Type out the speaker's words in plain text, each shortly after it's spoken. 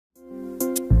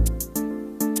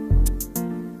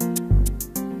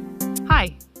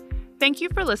Thank you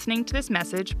for listening to this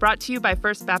message brought to you by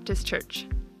First Baptist Church.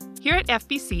 Here at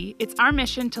FBC, it's our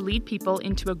mission to lead people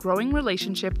into a growing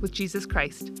relationship with Jesus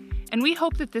Christ, and we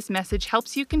hope that this message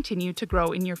helps you continue to grow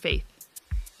in your faith.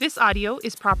 This audio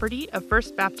is property of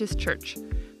First Baptist Church,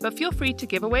 but feel free to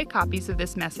give away copies of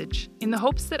this message in the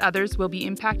hopes that others will be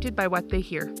impacted by what they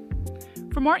hear.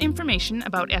 For more information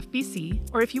about FBC,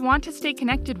 or if you want to stay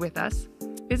connected with us,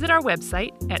 visit our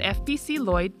website at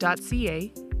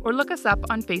fbcloyd.ca or look us up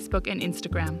on Facebook and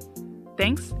Instagram.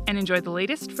 Thanks, and enjoy the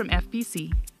latest from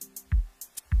FBC.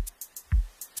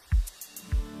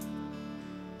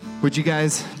 Would you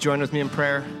guys join with me in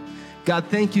prayer? God,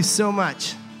 thank you so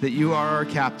much that you are our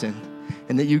captain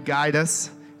and that you guide us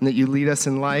and that you lead us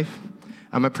in life.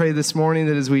 I pray this morning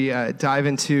that as we dive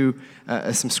into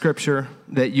some scripture,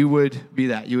 that you would be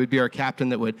that. You would be our captain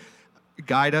that would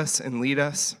guide us and lead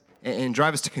us and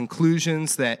drive us to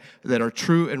conclusions that are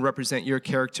true and represent your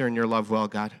character and your love well,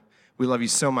 God. We love you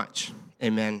so much.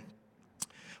 Amen.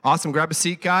 Awesome. Grab a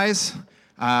seat, guys.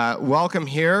 Welcome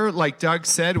here. Like Doug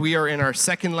said, we are in our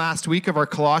second last week of our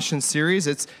Colossians series.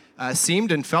 It's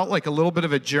seemed and felt like a little bit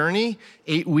of a journey,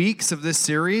 8 weeks of this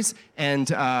series,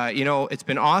 and it's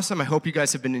been awesome. I hope you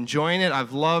guys have been enjoying it.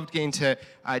 I've loved getting to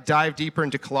dive deeper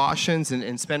into Colossians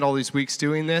and spend all these weeks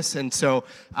doing this, and so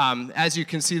as you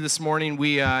can see this morning,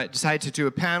 we decided to do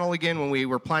a panel again. When we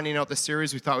were planning out the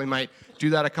series, we thought we might do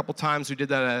that a couple times. We did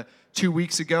that 2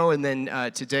 weeks ago, and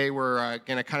then today we're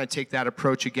going to kind of take that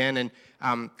approach again, and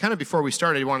kind of before we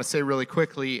started, I want to say really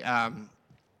quickly,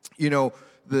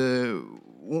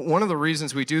 one of the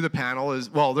reasons we do the panel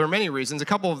is, well, there are many reasons. A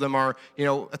couple of them are,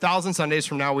 1,000 Sundays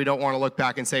from now, we don't want to look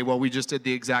back and say, well, we just did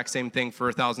the exact same thing for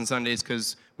 1,000 Sundays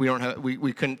because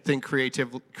we couldn't think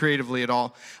creatively at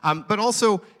all. But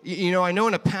also, I know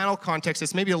in a panel context,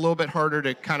 it's maybe a little bit harder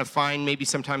to kind of find maybe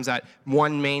sometimes that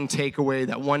one main takeaway,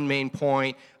 that one main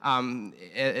point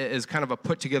is kind of a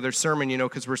put-together sermon,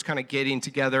 because we're just kind of getting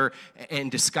together and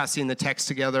discussing the text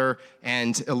together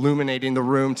and illuminating the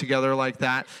room together like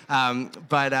that.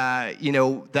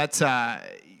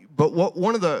 But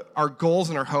one of our goals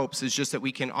and our hopes is just that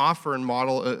we can offer and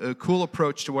model a cool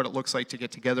approach to what it looks like to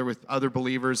get together with other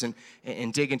believers and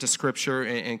dig into Scripture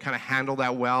and kind of handle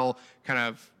that well, kind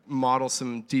of model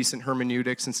some decent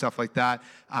hermeneutics and stuff like that.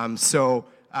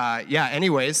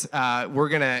 Anyways, we're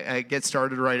going to get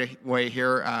started right away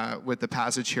here with the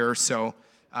passage here. So,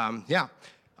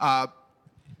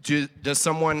 does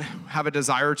someone have a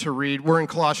desire to read? We're in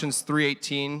Colossians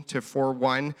 3:18 to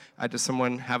 4:1. Does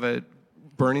someone have a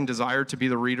burning desire to be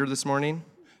the reader this morning?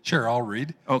 Sure, I'll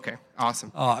read. Okay,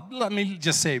 awesome. Let me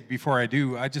just say before I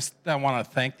do, I want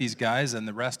to thank these guys and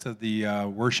the rest of the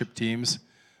worship teams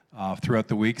throughout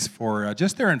the weeks for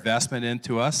just their investment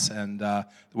into us and the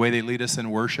way they lead us in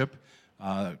worship.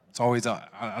 It's always,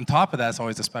 on top of that, it's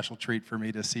always a special treat for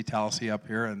me to see Talcy up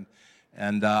here.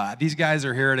 And these guys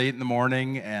are here at 8 in the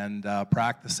morning and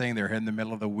practicing. They're here in the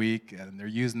middle of the week, and they're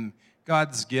using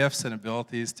God's gifts and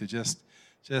abilities to just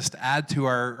add to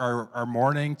our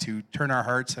morning, to turn our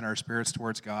hearts and our spirits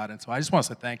towards God. And so I just want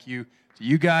to say thank you to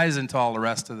you guys and to all the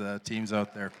rest of the teams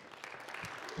out there.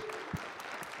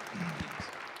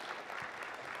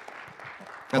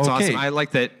 That's awesome. I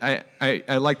like that.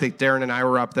 I like that Darren and I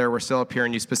were up there. We're still up here,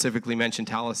 and you specifically mentioned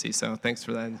Talcy, so thanks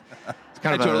for that. It's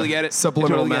kind of totally get it.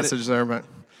 Subliminal message there, but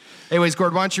anyways,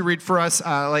 Gord, why don't you read for us?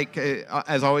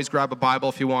 As always, grab a Bible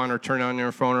if you want, or turn it on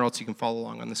your phone, or else you can follow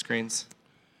along on the screens.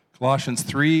 Colossians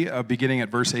 3, beginning at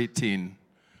verse 18.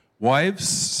 Wives,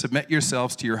 submit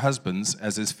yourselves to your husbands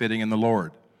as is fitting in the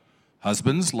Lord.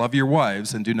 Husbands, love your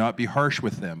wives and do not be harsh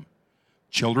with them.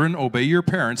 Children, obey your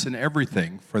parents in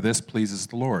everything, for this pleases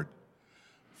the Lord.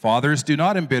 Fathers, do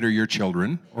not embitter your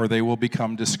children, or they will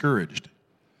become discouraged.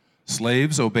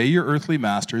 Slaves, obey your earthly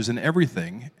masters in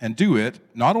everything, and do it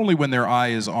not only when their eye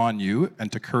is on you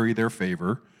and to curry their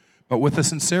favor, but with a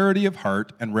sincerity of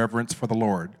heart and reverence for the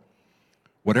Lord.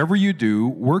 Whatever you do,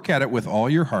 work at it with all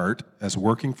your heart as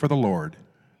working for the Lord,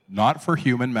 not for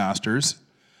human masters,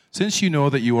 since you know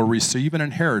that you will receive an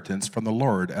inheritance from the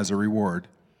Lord as a reward.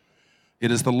 It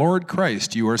is the Lord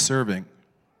Christ you are serving.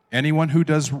 Anyone who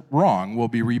does wrong will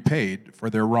be repaid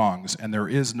for their wrongs, and there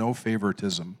is no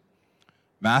favoritism.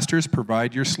 Masters,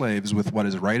 provide your slaves with what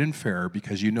is right and fair,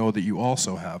 because you know that you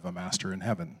also have a master in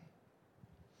heaven.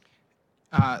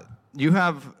 You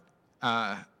have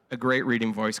a great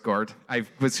reading voice, Gord. I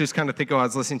was just kind of thinking while I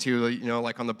was listening to you,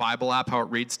 like on the Bible app, how it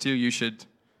reads to you.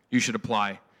 You should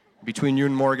apply. Between you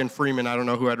and Morgan Freeman, I don't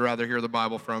know who I'd rather hear the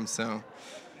Bible from. So,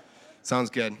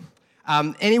 sounds good. A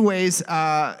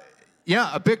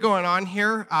bit going on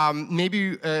here.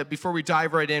 Maybe before we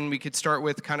dive right in, we could start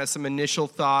with kind of some initial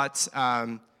thoughts.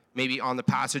 maybe on the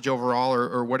passage overall,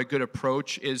 or what a good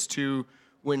approach is to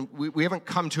when we haven't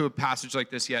come to a passage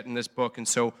like this yet in this book, and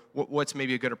so what's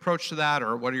maybe a good approach to that,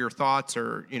 or what are your thoughts,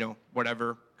 or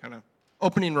whatever kind of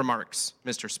opening remarks,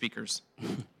 Mr. Speakers?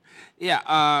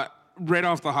 Yeah, right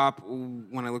off the hop,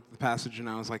 when I looked at the passage and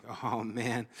I was like, oh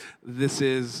man, this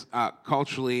is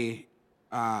culturally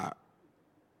a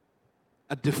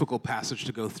difficult passage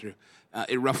to go through.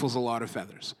 It ruffles a lot of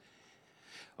feathers,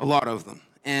 a lot of them.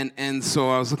 And so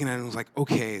I was looking at it and I was like,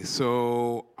 okay,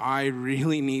 so I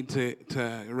really need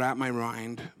to wrap my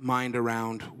mind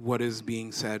around what is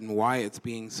being said and why it's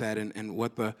being said and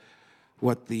what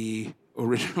the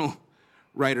original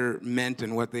writer meant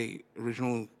and what the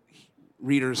original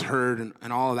readers heard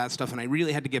and all of that stuff. And I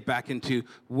really had to get back into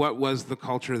what was the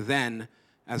culture then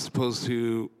as opposed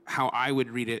to how I would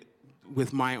read it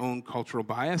with my own cultural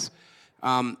bias.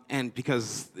 And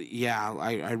because,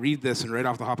 I read this and right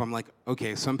off the hop, I'm like,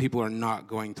 okay, some people are not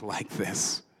going to like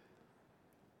this.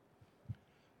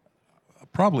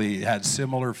 Probably had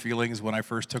similar feelings when I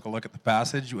first took a look at the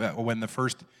passage. When the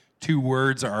first two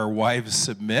words are wives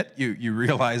submit, you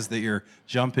realize that you're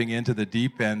jumping into the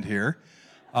deep end here.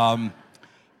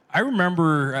 I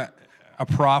remember a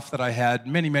prof that I had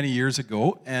many, many years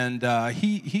ago, and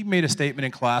he made a statement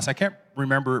in class. I can't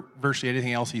remember virtually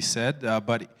anything else he said,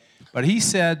 but he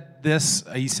said this.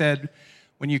 He said,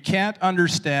 when you can't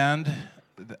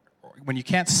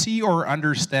see or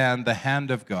understand the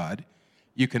hand of God,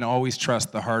 you can always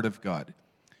trust the heart of God.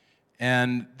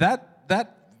 And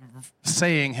that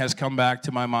saying has come back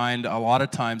to my mind a lot of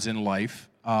times in life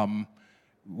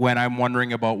when I'm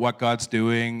wondering about what God's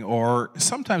doing, or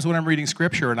sometimes when I'm reading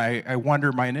Scripture and I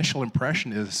wonder, my initial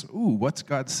impression is, what's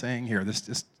God saying here?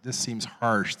 This seems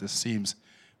harsh. This seems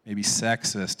maybe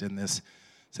sexist in this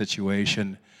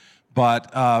situation.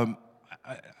 But I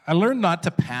learned not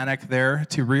to panic there,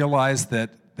 to realize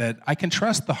that I can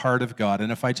trust the heart of God.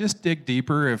 And if I just dig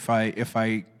deeper, if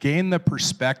I gain the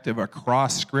perspective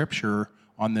across Scripture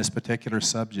on this particular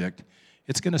subject,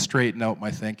 it's going to straighten out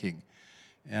my thinking.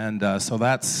 And so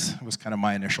that was kind of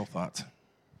my initial thoughts.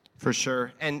 For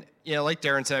sure. And, like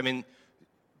Darren said, I mean,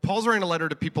 Paul's writing a letter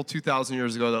to people 2,000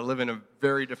 years ago that live in a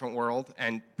very different world,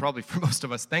 and probably for most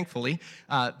of us, thankfully,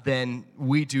 than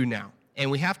we do now.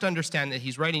 And we have to understand that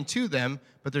he's writing to them,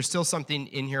 but there's still something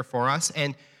in here for us.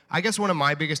 And I guess one of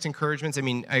my biggest encouragements, I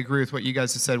mean, I agree with what you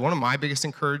guys have said. One of my biggest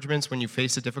encouragements when you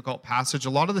face a difficult passage, a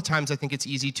lot of the times I think it's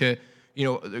easy to,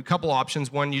 a couple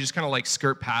options. One, you just kind of like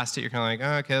skirt past it. You're kind of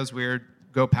like, okay, that was weird.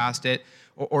 Go past it.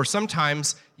 Or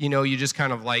sometimes, you just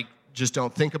kind of like, just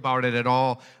don't think about it at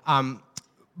all.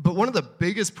 But one of the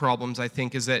biggest problems, I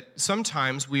think, is that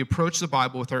sometimes we approach the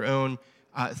Bible with our own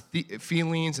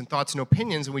feelings and thoughts and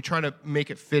opinions, and we try to make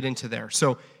it fit into there.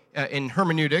 So in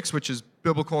hermeneutics, which is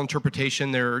biblical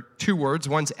interpretation, there are two words.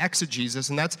 One's exegesis,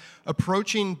 and that's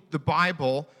approaching the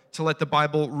Bible to let the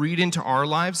Bible read into our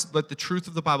lives, let the truth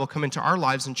of the Bible come into our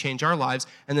lives and change our lives.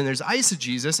 And then there's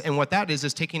eisegesis, and what that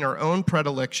is taking our own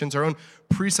predilections, our own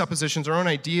presuppositions, our own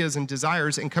ideas and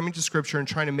desires, and coming to Scripture and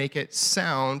trying to make it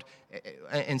sound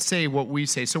and say what we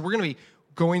say. So we're going to be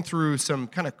going through some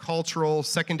kind of cultural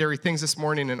secondary things this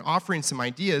morning and offering some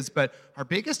ideas, but our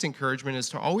biggest encouragement is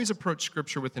to always approach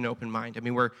Scripture with an open mind. I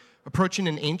mean, we're approaching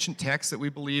an ancient text that we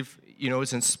believe,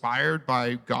 is inspired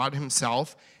by God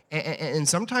himself, and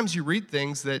sometimes you read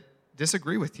things that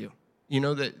disagree with you,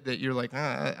 that you're like,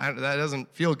 that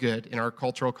doesn't feel good in our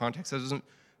cultural context. That doesn't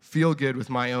feel good with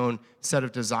my own set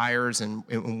of desires and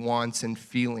wants and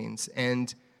feelings.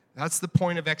 And that's the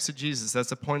point of exegesis. That's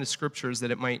the point of Scripture, is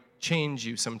that it might change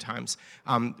you sometimes.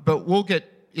 But we'll get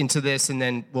into this, and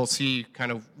then we'll see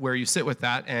kind of where you sit with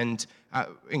that, and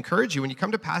encourage you, when you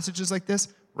come to passages like this,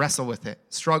 wrestle with it,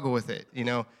 struggle with it,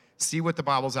 see what the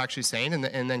Bible's actually saying,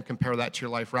 and then compare that to your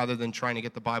life, rather than trying to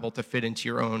get the Bible to fit into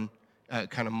your own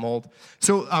kind of mold.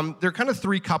 So there are kind of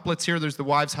three couplets here. There's the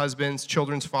wives, husbands,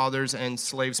 children's fathers, and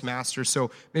slaves, masters.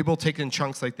 So maybe we'll take it in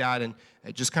chunks like that and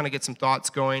just kind of get some thoughts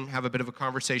going, have a bit of a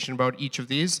conversation about each of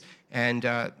these, and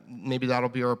maybe that'll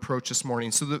be our approach this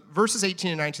morning. So the verses 18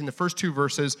 and 19, the first two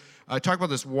verses, talk about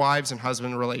this wives and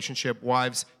husband relationship,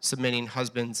 wives submitting,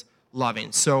 husbands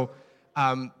loving. So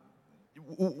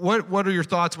what are your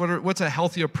thoughts? What's a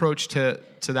healthy approach to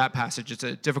that passage? It's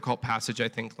a difficult passage, I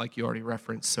think, like you already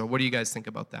referenced. So what do you guys think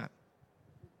about that?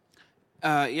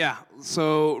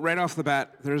 So right off the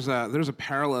bat, there's a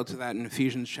parallel to that in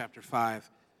Ephesians chapter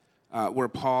 5, where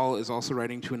Paul is also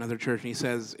writing to another church, and he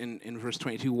says in verse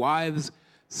 22, "Wives,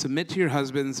 submit to your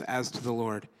husbands as to the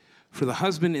Lord. For the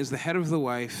husband is the head of the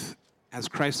wife, as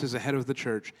Christ is the head of the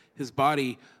church, his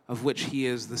body, of which he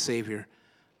is the Savior."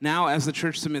 Now, as the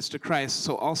church submits to Christ,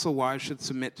 so also wives should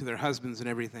submit to their husbands in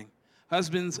everything.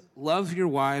 Husbands, love your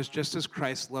wives just as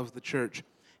Christ loved the church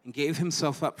and gave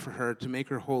himself up for her to make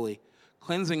her holy,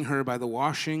 cleansing her by the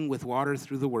washing with water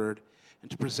through the word, and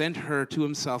to present her to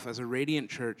himself as a radiant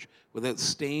church without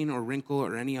stain or wrinkle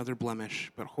or any other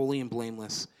blemish, but holy and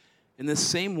blameless. In this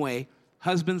same way,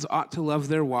 husbands ought to love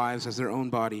their wives as their own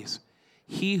bodies.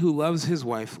 He who loves his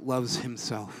wife loves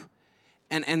himself.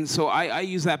 And so I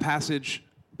use that passage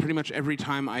pretty much every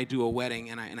time I do a wedding,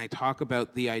 and I talk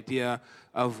about the idea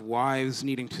of wives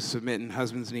needing to submit and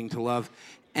husbands needing to love.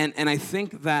 And I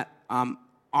think that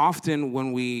often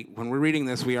when we're reading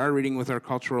this, we are reading with our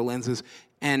cultural lenses,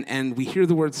 and we hear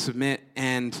the word submit,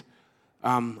 and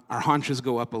our haunches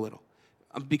go up a little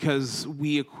because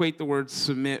we equate the word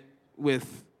submit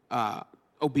with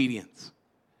obedience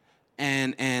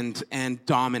and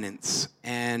dominance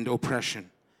and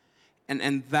oppression,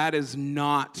 and that is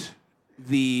not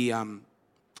the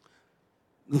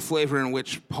flavor in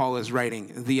which Paul is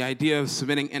writing. The idea of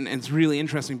submitting, and it's really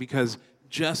interesting because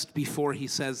just before he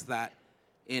says that,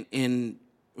 in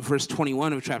verse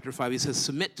 21 of chapter 5, he says,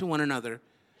 submit to one another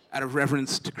out of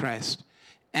reverence to Christ.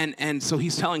 And so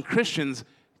he's telling Christians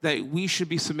that we should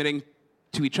be submitting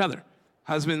to each other.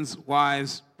 Husbands,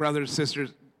 wives, brothers,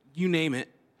 sisters, you name it,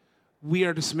 we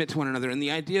are to submit to one another. And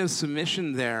the idea of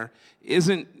submission there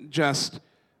isn't just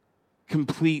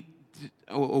complete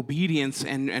obedience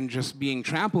and just being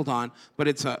trampled on, but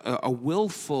it's a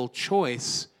willful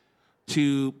choice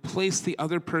to place the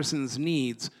other person's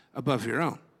needs above your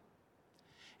own.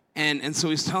 And so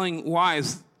he's telling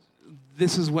wives,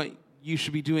 this is what you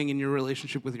should be doing in your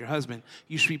relationship with your husband.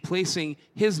 You should be placing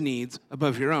his needs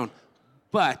above your own.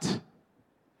 But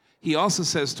he also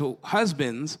says to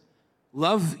husbands,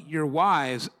 love your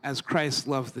wives as Christ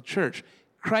loved the church.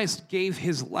 Christ gave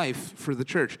his life for the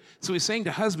church. So he's saying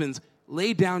to husbands,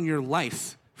 lay down your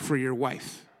life for your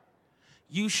wife.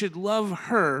 You should love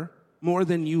her more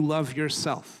than you love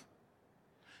yourself.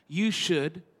 You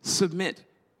should submit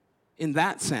in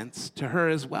that sense to her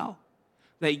as well.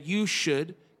 That you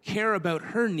should care about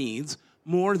her needs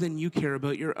more than you care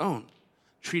about your own.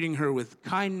 Treating her with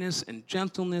kindness and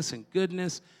gentleness and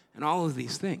goodness and all of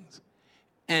these things.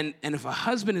 And if a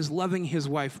husband is loving his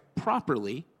wife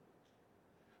properly,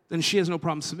 then she has no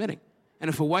problem submitting. And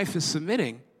if a wife is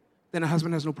submitting, then a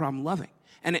husband has no problem loving.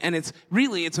 And it's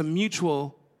a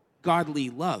mutual godly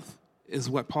love is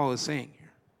what Paul is saying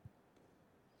here.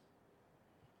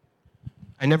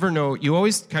 I never know. You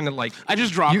always kind of like... I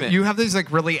just drop it. You have these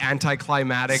like really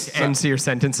anticlimactic ends to your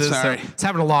sentences. Sorry. So it's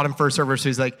happened a lot in first service. So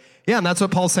he's like, yeah, and that's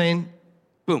what Paul's saying.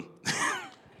 Boom.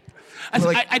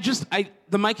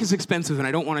 The mic is expensive, and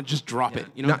I don't want to just drop it.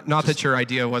 You know, not that your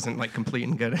idea wasn't like complete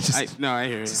and good. I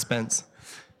hear you. Suspense.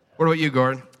 What about you,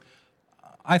 Gordon?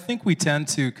 I think we tend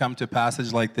to come to a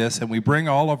passage like this, and we bring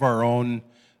all of our own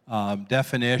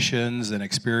definitions and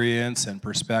experience and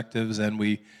perspectives, and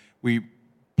we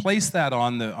place that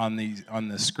on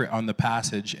the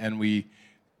passage, and we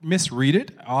misread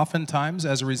it oftentimes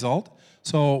as a result.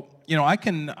 So I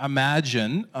can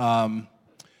imagine.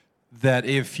 That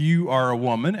if you are a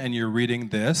woman and you're reading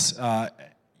this,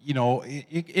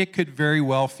 it could very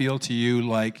well feel to you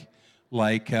like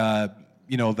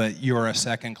that you're a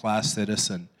second-class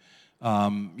citizen.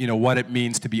 What it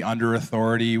means to be under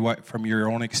authority, from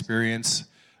your own experience.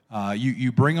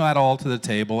 You bring that all to the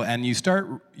table, and you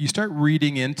start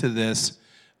reading into this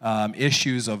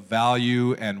issues of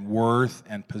value and worth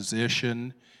and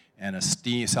position and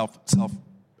esteem,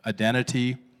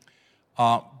 self-identity.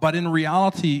 But in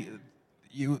reality,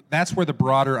 that's where the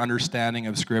broader understanding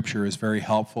of Scripture is very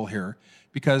helpful here,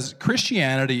 because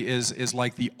Christianity is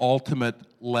like the ultimate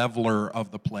leveler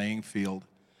of the playing field.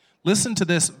 Listen to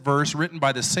this verse written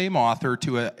by the same author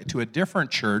to a different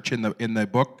church in the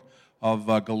book of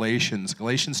Galatians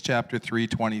chapter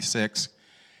 3:26,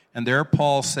 and there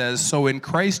Paul says, "So in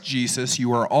Christ Jesus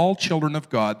you are all children of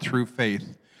God through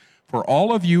faith. For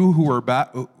all of you who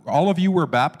were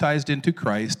baptized into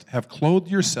Christ have clothed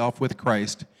yourself with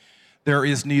Christ. There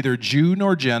is neither Jew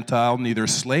nor Gentile, neither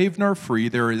slave nor free,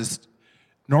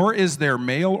 nor is there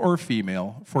male or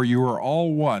female, for you are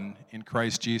all one in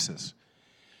Christ Jesus."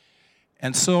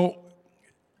 And so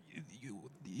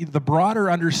the broader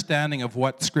understanding of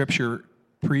what Scripture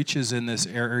preaches in this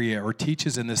area or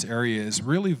teaches in this area is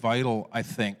really vital, I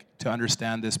think, to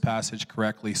understand this passage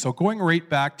correctly. So going right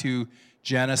back to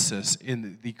Genesis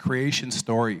in the creation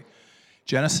story,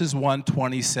 Genesis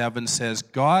 1:27 says,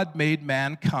 God made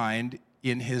mankind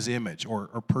in his image, or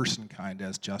person kind,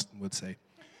 as Justin would say.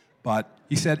 But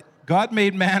he said, God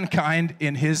made mankind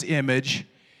in his image.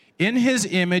 In his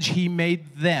image he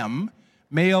made them,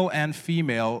 Male and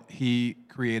female, he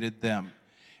created them.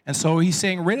 And so he's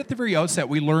saying right at the very outset,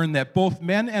 we learn that both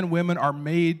men and women are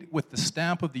made with the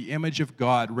stamp of the image of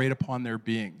God right upon their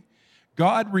being.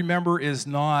 God, remember, he's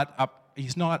not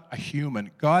a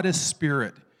human. God is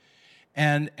spirit.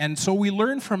 And so we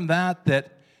learn from that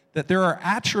there are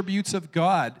attributes of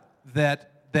God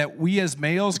that we as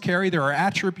males carry. There are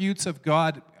attributes of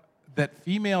God that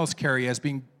females carry as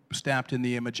being stamped in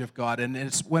the image of God. And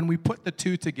it's when we put the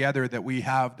two together that we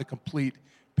have the complete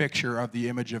picture of the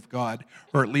image of God,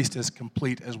 or at least as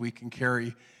complete as we can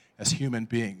carry as human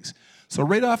beings. So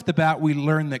right off the bat, we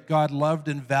learn that God loved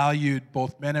and valued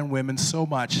both men and women so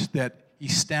much that he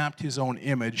stamped his own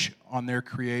image on their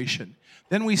creation.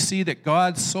 Then we see that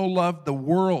God so loved the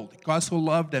world, God so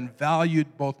loved and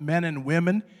valued both men and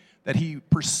women, that he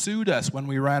pursued us when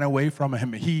we ran away from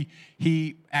him. He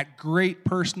at great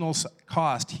personal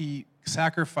cost, he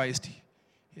sacrificed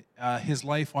his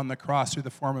life on the cross through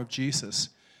the form of Jesus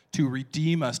to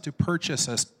redeem us, to purchase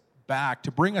us back,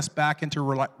 to bring us back into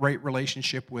right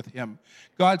relationship with him.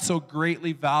 God so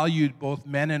greatly valued both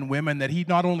men and women that he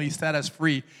not only set us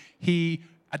free, he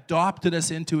adopted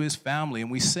us into his family.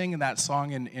 And we sing that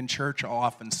song in church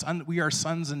often. We are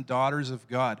sons and daughters of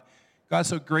God. God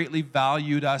so greatly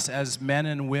valued us as men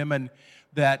and women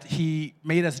that he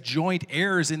made us joint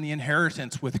heirs in the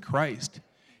inheritance with Christ.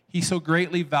 He so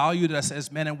greatly valued us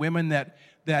as men and women that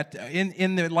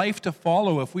in the life to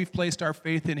follow, if we've placed our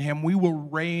faith in him, we will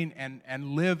reign and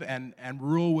live and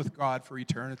rule with God for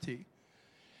eternity.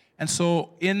 And so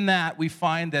in that, we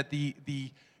find that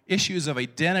the issues of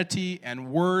identity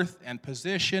and worth and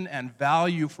position and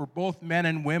value for both men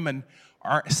and women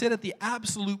sit at the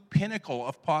absolute pinnacle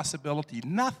of possibility.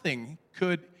 Nothing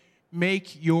could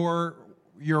make your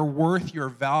worth, your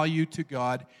value to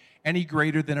God any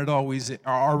greater than it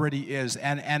already is.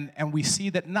 And we see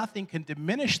that nothing can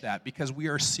diminish that because we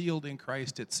are sealed in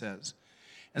Christ, it says.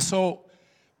 And so,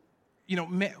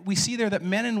 we see there that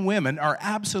men and women are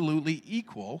absolutely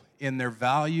equal in their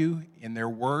value, in their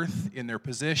worth, in their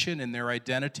position, in their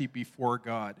identity before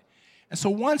God. And so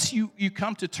once you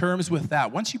come to terms with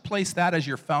that, once you place that as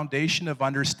your foundation of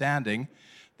understanding,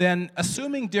 then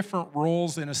assuming different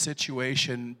roles in a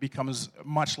situation becomes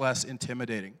much less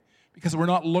intimidating, because we're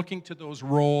not looking to those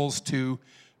roles to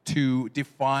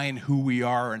define who we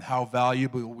are and how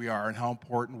valuable we are and how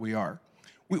important we are.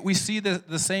 We see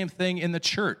the same thing in the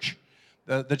church.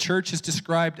 The church is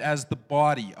described as the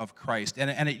body of Christ,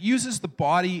 and it uses the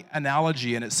body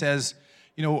analogy, and it says,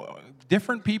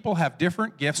 different people have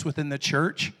different gifts within the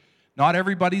church. Not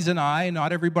everybody's an eye,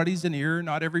 not everybody's an ear,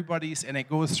 and it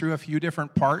goes through a few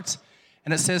different parts.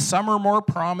 And it says some are more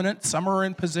prominent, some are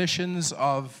in positions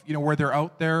of, where they're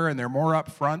out there and they're more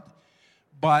up front.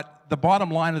 But the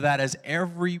bottom line of that is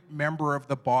every member of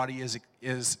the body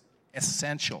is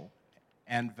essential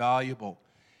and valuable.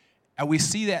 And we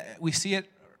see it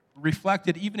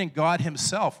reflected even in God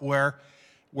himself, where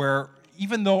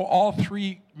even though all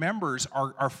three members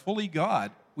are fully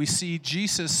God, we see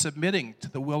Jesus submitting to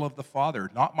the will of the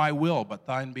Father. Not my will, but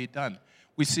thine be done.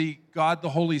 We see God the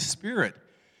Holy Spirit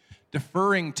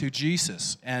deferring to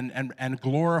Jesus and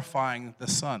glorifying the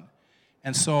Son.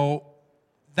 And so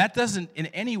that doesn't in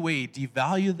any way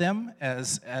devalue them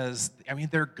as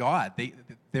they're God.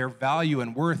 Their value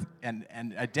and worth and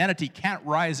identity can't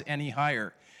rise any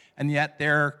higher. And yet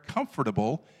they're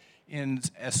comfortable in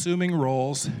assuming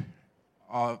roles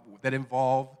that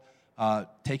involve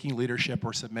taking leadership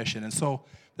or submission. And so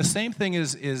the same thing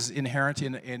is inherent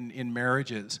in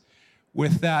marriages,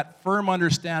 with that firm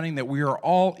understanding that we are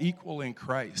all equal in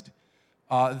Christ.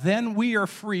 Then we are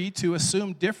free to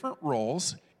assume different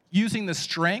roles using the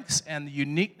strengths and the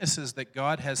uniquenesses that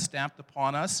God has stamped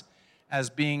upon us as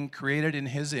being created in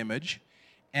his image.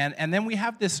 And then we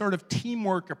have this sort of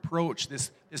teamwork approach,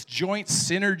 this joint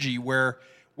synergy where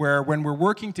when we're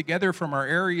working together from our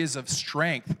areas of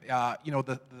strength,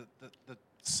 the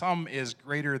sum is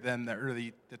greater than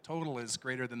the total is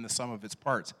greater than the sum of its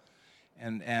parts.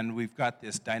 And we've got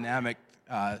this dynamic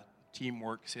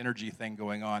teamwork synergy thing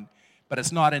going on. But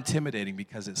it's not intimidating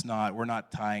because we're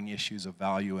not tying issues of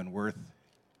value and worth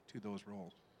to those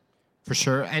roles. For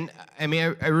sure. And I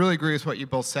really agree with what you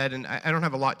both said, and I don't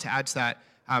have a lot to add to that.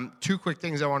 Two quick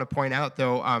things I want to point out,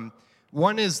 though.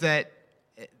 One is that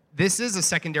this is a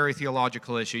secondary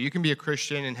theological issue. You can be a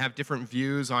Christian and have different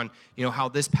views on, how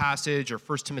this passage or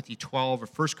 1 Timothy 12 or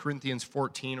 1 Corinthians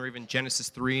 14 or even Genesis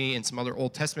 3 and some other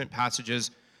Old Testament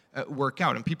passages work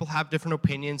out. And people have different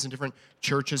opinions, and different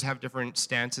churches have different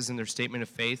stances in their statement of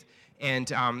faith. And,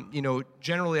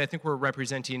 generally I think we're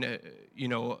representing,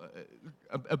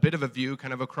 a bit of a view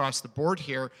kind of across the board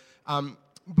here.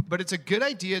 but it's a good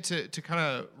idea to kind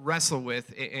of wrestle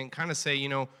with and kind of say,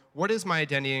 what is my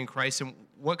identity in Christ, and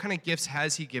what kind of gifts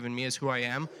has he given me as who I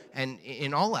am, and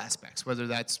in all aspects, whether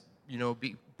that's,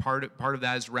 be part of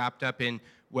that is wrapped up in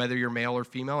whether you're male or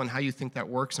female and how you think that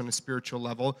works on a spiritual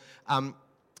level. The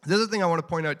other thing I want to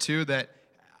point out too that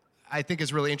I think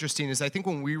is really interesting is I think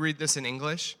when we read this in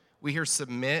English, we hear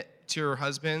submit to your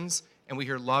husbands and we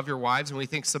hear love your wives, and we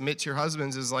think submit to your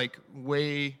husbands is like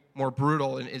way more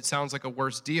brutal and it sounds like a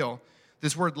worse deal.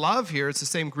 This word love here, it's the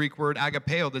same Greek word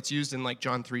agapeo that's used in like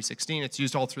John 3:16. It's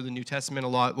used all through the New Testament a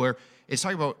lot, where it's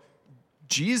talking about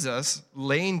Jesus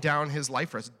laying down his life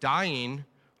for us, dying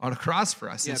on a cross for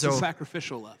us. Yeah, and it's so, a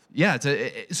sacrificial love. Yeah,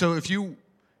 so if you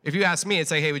ask me,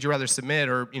 it's like, hey, would you rather submit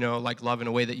or, like love in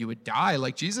a way that you would die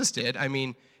like Jesus did? I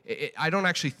mean, I don't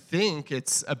actually think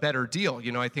it's a better deal.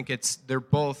 I think they're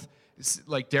both,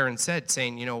 like Darren said,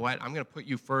 saying, you know what, I'm going to put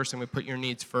you first. I'm going to put your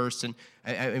needs first. And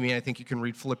I think you can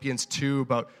read Philippians 2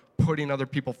 about putting other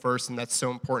people first, and that's so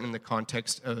important in the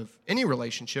context of any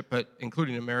relationship, but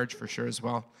including a marriage for sure as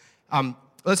well.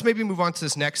 Let's maybe move on to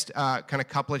this next kind of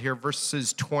couplet here,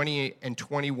 verses 20 and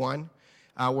 21.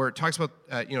 Where it talks about,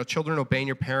 children obeying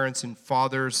your parents and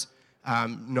fathers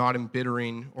not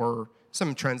embittering, or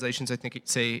some translations, I think,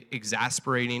 say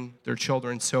exasperating their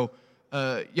children. So,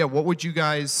 what would you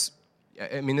guys,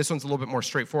 this one's a little bit more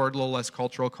straightforward, a little less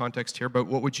cultural context here, but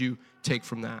what would you take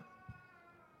from that?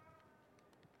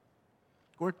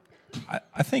 Gord?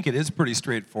 I think it is pretty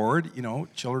straightforward.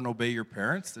 Children obey your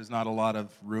parents. There's not a lot of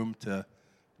room to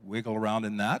wiggle around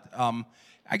in that.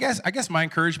 I guess my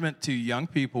encouragement to young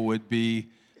people would be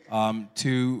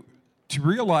to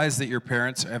realize that your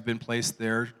parents have been placed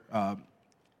there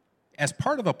as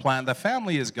part of a plan. The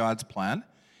family is God's plan,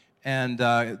 and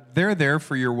they're there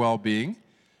for your well-being.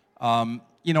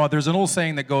 There's an old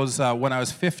saying that goes, when I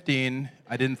was 15,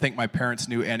 I didn't think my parents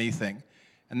knew anything.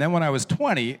 And then when I was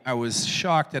 20, I was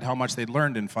shocked at how much they'd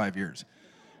learned in 5 years.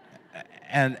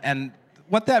 And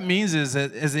what that means is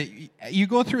that you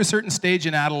go through a certain stage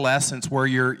in adolescence where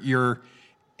you're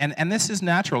and this is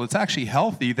natural. It's actually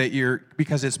healthy that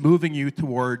because it's moving you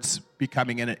towards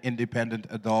becoming an independent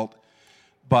adult.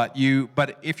 But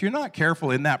if you're not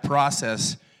careful in that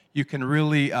process, you can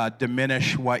really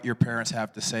diminish what your parents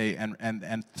have to say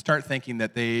and start thinking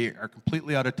that they are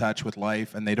completely out of touch with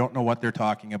life and they don't know what they're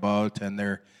talking about, and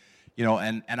they're,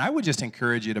 and I would just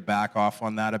encourage you to back off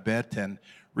on that a bit and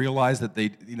realize that they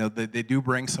do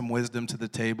bring some wisdom to the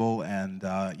table, and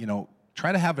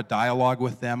try to have a dialogue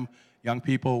with them. Young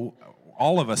people,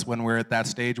 all of us, when we're at that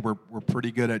stage, we're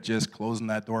pretty good at just closing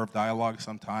that door of dialogue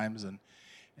sometimes,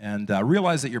 and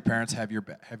realize that your parents have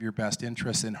your best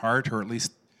interests in heart, or at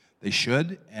least they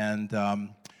should. And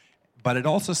but it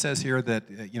also says here that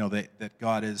that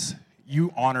God is,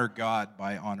 you honor God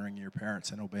by honoring your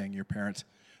parents and obeying your parents.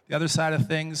 The other side of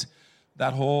things,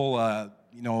 that whole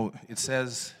it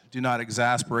says, do not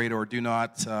exasperate, or do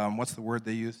not, what's the word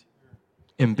they use?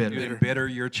 Embitter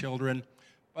your children.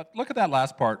 But look at that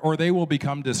last part, or they will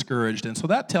become discouraged. And so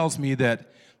that tells me that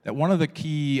one of the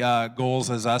key goals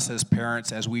as us as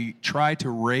parents, as we try to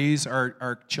raise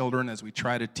our children, as we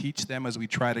try to teach them, as we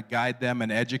try to guide them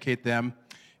and educate them,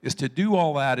 is to do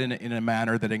all that in a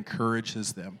manner that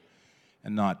encourages them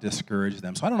and not discourage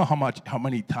them. So I don't know how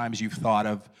many times you've thought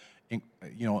of,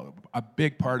 a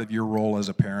big part of your role as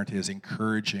a parent is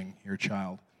encouraging your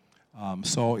child.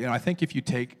 So I think if you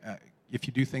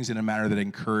do things in a manner that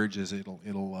encourages,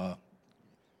 it'll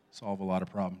solve a lot of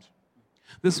problems.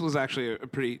 This was actually a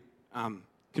pretty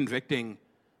convicting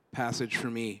passage for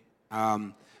me,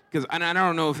 because and I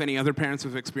don't know if any other parents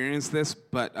have experienced this,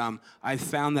 but I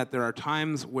found that there are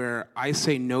times where I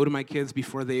say no to my kids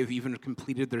before they've even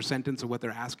completed their sentence of what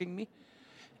they're asking me,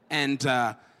 and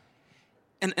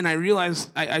I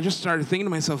realized, I just started thinking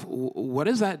to myself, what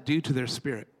does that do to their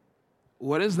spirit?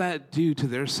 What does that do to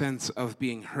their sense of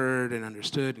being heard and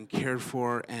understood and cared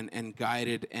for and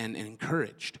guided and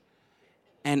encouraged?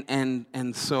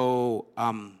 And so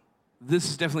this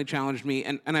has definitely challenged me,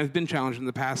 and I've been challenged in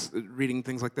the past reading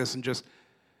things like this, and just,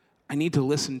 I need to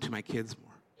listen to my kids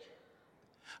more.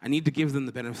 I need to give them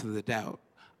the benefit of the doubt.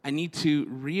 I need to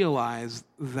realize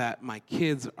that my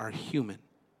kids are human,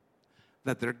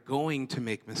 that they're going to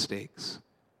make mistakes,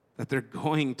 that they're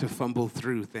going to fumble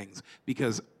through things,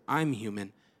 because I'm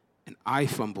human and I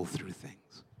fumble through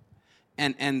things.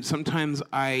 And sometimes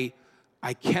I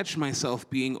catch myself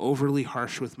being overly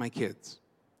harsh with my kids.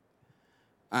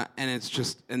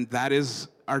 And that is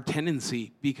our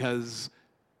tendency, because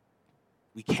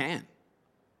we can.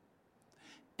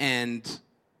 And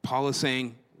Paul is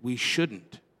saying we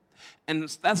shouldn't. And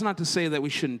that's not to say that we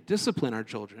shouldn't discipline our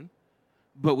children,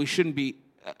 but we shouldn't be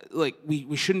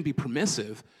we shouldn't be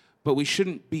permissive, but we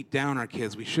shouldn't beat down our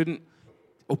kids. We shouldn't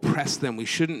oppress them. We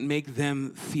shouldn't make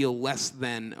them feel less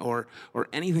than or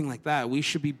anything like that. We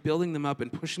should be building them up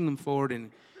and pushing them forward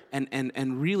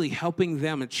and really helping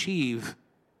them achieve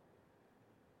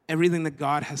everything that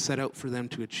God has set out for them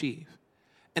to achieve.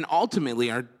 And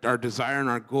ultimately, our desire and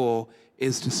our goal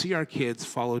is to see our kids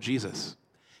follow Jesus.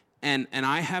 And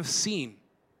I have seen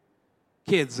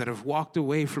kids that have walked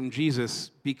away from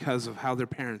Jesus because of how their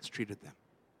parents treated them.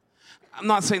 I'm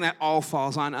not saying that all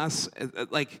falls on us,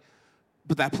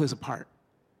 but that plays a part.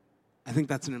 I think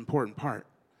that's an important part.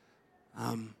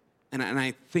 And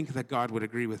I think that God would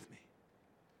agree with me.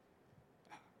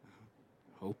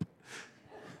 Hope.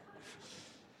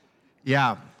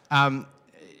 Yeah.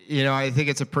 I think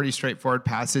it's a pretty straightforward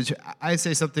passage. I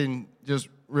say something just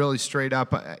really straight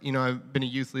up. I've been a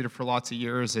youth leader for lots of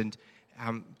years, and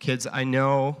kids, I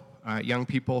know, young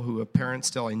people who have parents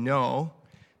still, I know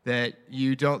that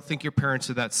you don't think your parents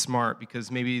are that smart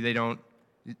because maybe they don't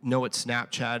know what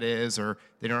Snapchat is, or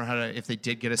they don't know how to, if they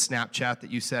did get a Snapchat that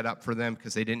you set up for them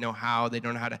because they didn't know how, they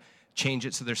don't know how to change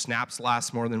it so their snaps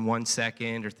last more than 1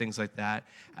 second or things like that.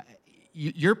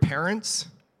 Your parents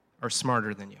are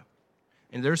smarter than you.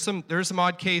 And there's some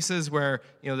odd cases where,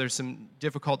 there's some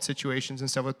difficult situations and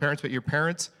stuff with parents, but your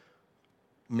parents,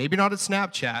 maybe not at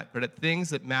Snapchat, but at things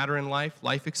that matter in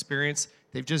life experience,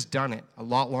 they've just done it a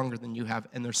lot longer than you have,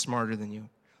 and they're smarter than you.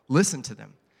 Listen to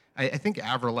them. I think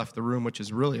Avra left the room, which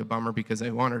is really a bummer because I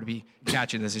want her to be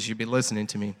catching this and she'd be listening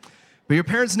to me. But your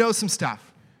parents know some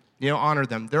stuff. Honor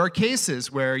them. There are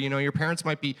cases where, your parents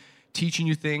might be teaching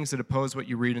you things that oppose what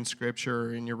you read in Scripture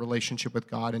or in your relationship with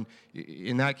God. And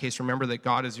in that case, remember that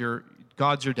God's your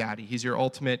daddy. He's your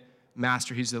ultimate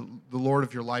master. He's the Lord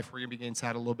of your life. We're going to begin into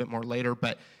that a little bit more later.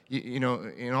 But, in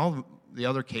all the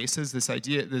other cases,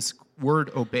 this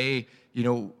word obey,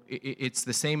 it's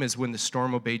the same as when the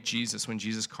storm obeyed Jesus, when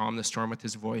Jesus calmed the storm with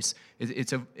his voice.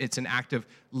 It's an act of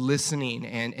listening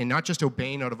and not just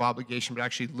obeying out of obligation, but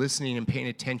actually listening and paying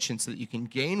attention so that you can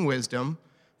gain wisdom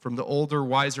from the older,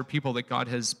 wiser people that God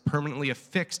has permanently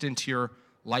affixed into your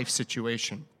life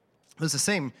situation. It's the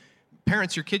same.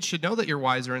 Parents, your kids should know that you're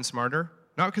wiser and smarter,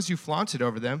 not because you flaunt it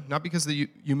over them, not because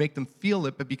you make them feel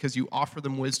it, but because you offer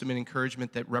them wisdom and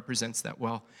encouragement that represents that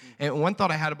well. And one thought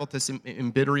I had about this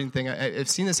embittering thing, I've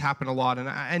seen this happen a lot, and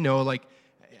I know,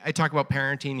 I talk about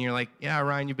parenting, and you're like, yeah,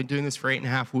 Ryan, you've been doing this for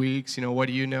 8.5 weeks, what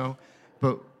do you know?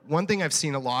 But one thing I've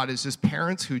seen a lot is just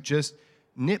parents who just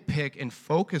nitpick and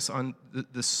focus on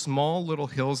the small little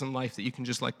hills in life that you can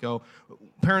just let go.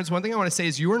 Parents, one thing I want to say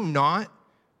is you are not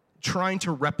trying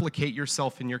to replicate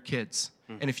yourself in your kids.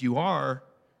 And if you are,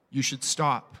 you should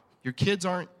stop. Your kids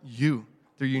aren't you.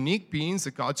 They're unique beings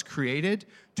that God's created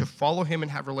to follow him and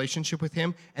have a relationship with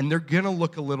him, and they're going to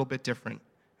look a little bit different.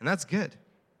 And that's good.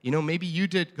 Maybe you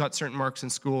got certain marks in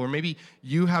school, or maybe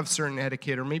you have certain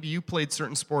etiquette, or maybe you played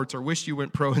certain sports or wished you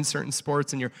went pro in certain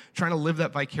sports, and you're trying to live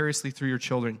that vicariously through your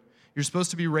children. You're supposed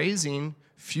to be raising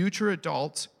future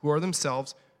adults who are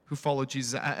themselves, who follow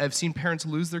Jesus. I've seen parents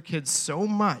lose their kids so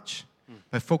much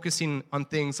by focusing on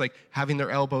things like having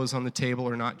their elbows on the table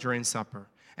or not during supper.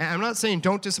 And I'm not saying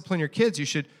don't discipline your kids. You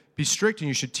should be strict and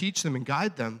you should teach them and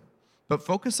guide them. But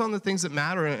focus on the things that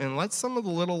matter and let some of the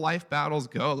little life battles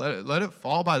go. Let it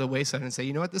fall by the wayside and say,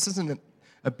 you know what, this isn't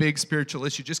a big spiritual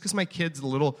issue. Just because my kid's a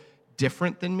little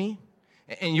different than me.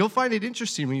 And you'll find it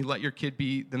interesting when you let your kid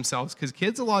be themselves, because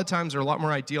kids a lot of times are a lot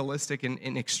more idealistic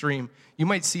and extreme. You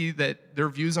might see that their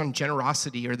views on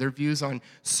generosity or their views on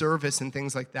service and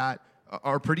things like that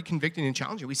are pretty convicting and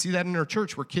challenging. We see that in our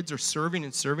church where kids are serving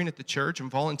at the church and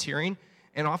volunteering,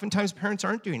 and oftentimes parents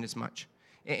aren't doing as much.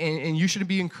 And you should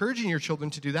be encouraging your children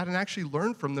to do that and actually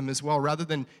learn from them as well, rather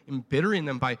than embittering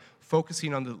them by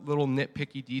focusing on the little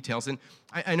nitpicky details. And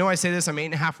I know I say this, I'm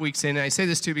 8.5 weeks in, and I say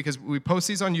this too because we post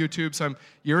these on YouTube, so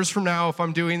years from now, if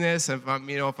I'm doing this, if I'm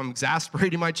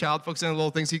exasperating my child, focusing on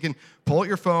little things, you can pull out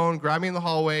your phone, grab me in the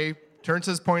hallway, turn to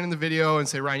this point in the video and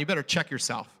say, Ryan, you better check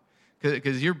yourself,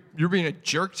 because you're being a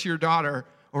jerk to your daughter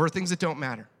over things that don't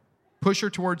matter. Push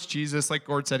her towards Jesus, like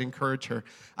Gord said, encourage her.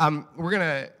 We're going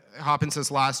to hop into this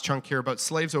last chunk here about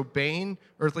slaves obeying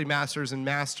earthly masters and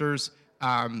masters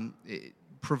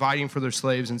providing for their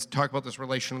slaves, and talk about this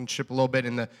relationship a little bit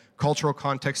in the cultural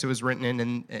context it was written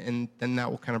in, and then that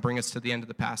will kind of bring us to the end of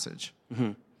the passage.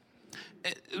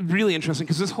 Mm-hmm. Really interesting,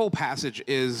 because this whole passage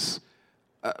is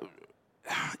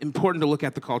important to look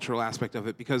at the cultural aspect of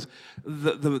it, because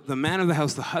the man of the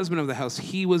house, the husband of the house,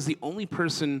 he was the only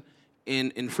person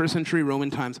in first century Roman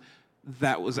times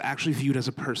that was actually viewed as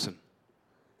a person.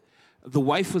 The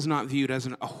wife was not viewed as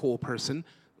a whole person.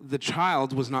 The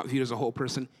child was not viewed as a whole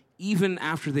person. even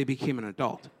after they became an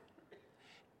adult.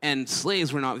 And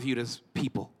slaves were not viewed as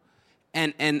people.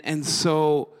 And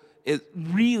so it's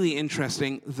really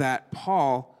interesting that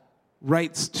Paul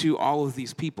writes to all of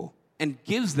these people and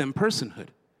gives them personhood.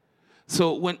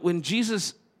 So when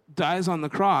Jesus dies on the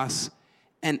cross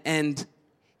and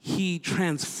he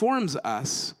transforms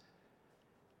us,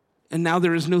 and now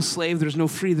there is no slave, there's no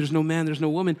free, there's no man, there's no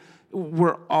woman,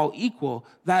 we're all equal,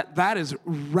 that is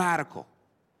radical.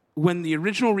 When the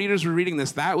original readers were reading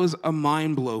this, that was a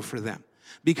mind blow for them,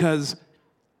 because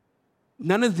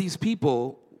none of these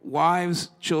people, wives,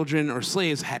 children, or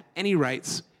slaves, had any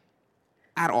rights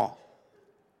at all.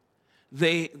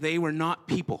 They were not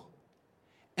people.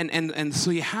 And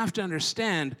so you have to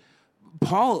understand,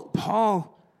 Paul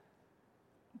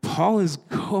is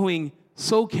going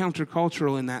so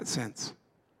countercultural in that sense.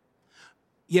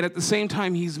 Yet at the same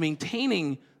time, he's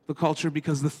maintaining the culture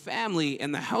because the family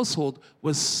and the household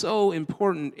was so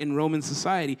important in Roman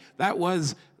society. That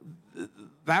was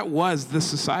the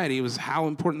society. It was how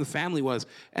important the family was.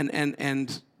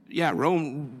 And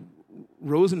Rome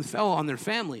rose and fell on their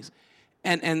families.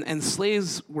 And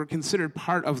slaves were considered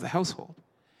part of the household.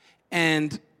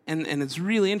 And it's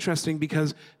really interesting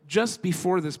because just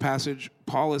before this passage,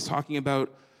 Paul is talking about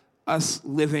us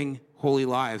living holy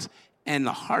lives. And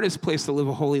the hardest place to live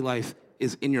a holy life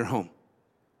is in your home.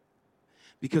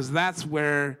 Because that's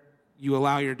where you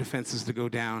allow your defenses to go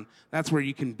down. That's where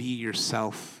you can be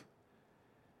yourself.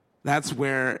 That's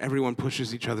where everyone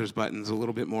pushes each other's buttons a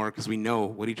little bit more because we know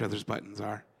what each other's buttons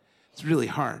are. It's really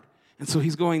hard. And so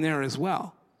he's going there as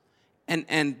well.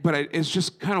 But it's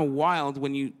just kind of wild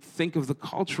when you think of the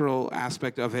cultural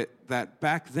aspect of it, that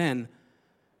back then,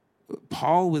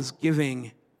 Paul was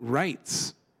giving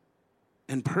rights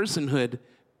and personhood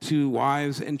to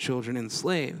wives and children and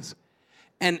slaves.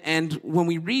 And when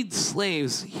we read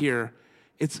slaves here,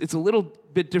 it's a little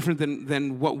bit different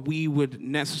than what we would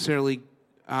necessarily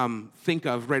think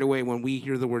of right away when we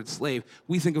hear the word slave.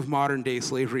 We think of modern day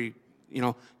slavery,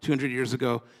 200 years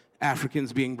ago,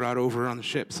 Africans being brought over on the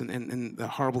ships and the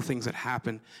horrible things that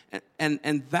happened.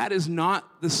 And that is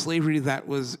not the slavery that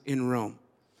was in Rome.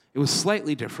 It was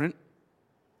slightly different.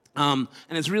 And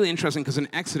it's really interesting because in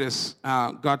Exodus,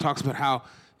 God talks about how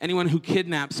anyone who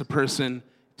kidnaps a person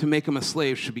to make him a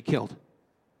slave should be killed.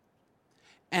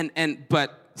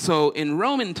 But so in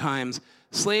Roman times,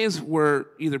 slaves were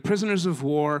either prisoners of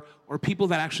war or people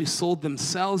that actually sold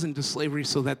themselves into slavery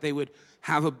so that they would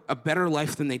have a better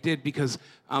life than they did, because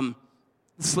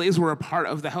slaves were a part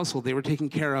of the household. They were taken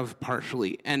care of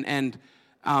partially and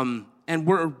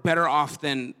were better off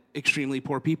than extremely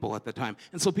poor people at the time.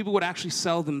 And so people would actually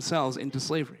sell themselves into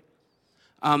slavery.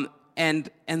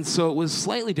 And so it was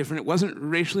slightly different. It wasn't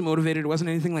racially motivated. It wasn't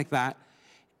anything like that.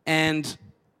 And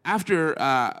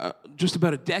after just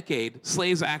about a decade,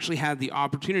 slaves actually had the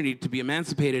opportunity to be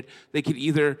emancipated. They could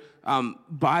either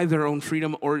buy their own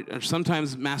freedom, or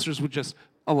sometimes masters would just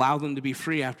allow them to be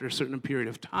free after a certain period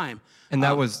of time. And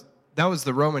that was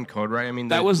the Roman code, right? I mean,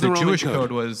 that was the Roman Jewish code.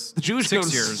 code was the Jewish 6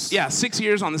 code years. Yeah, 6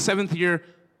 years. On the 7th year,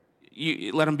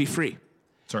 you let them be free.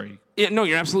 Sorry. Yeah, no,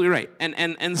 you're absolutely right.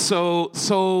 And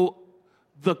so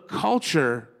the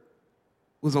culture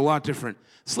was a lot different.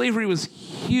 Slavery was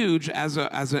huge as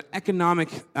an economic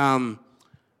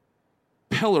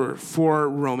pillar for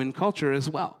Roman culture as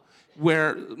well,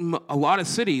 where a lot of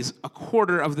cities, a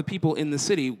quarter of the people in the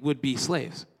city would be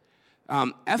slaves.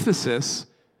 Ephesus,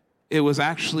 it was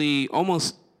actually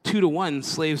almost 2-to-1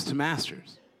 slaves to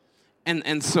masters.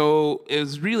 And so it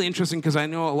was really interesting because I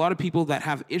know a lot of people that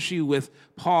have issue with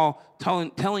Paul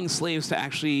telling slaves to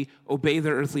actually obey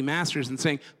their earthly masters and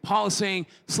saying, Paul is saying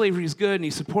slavery is good and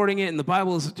he's supporting it and the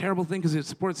Bible is a terrible thing because it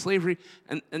supports slavery.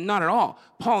 And not at all.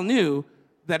 Paul knew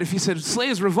that if he said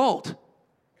slaves revolt,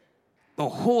 the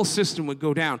whole system would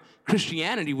go down.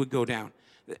 Christianity would go down.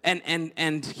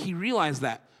 And he realized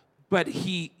that. But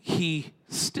he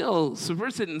still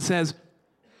subverts it and says,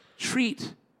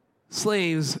 treat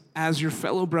slaves as your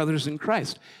fellow brothers in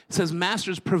Christ. It says,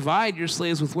 masters, provide your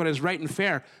slaves with what is right and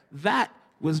fair. That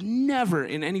was never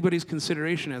in anybody's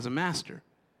consideration as a master.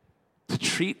 To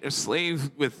treat a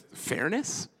slave with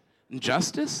fairness and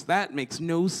justice, that makes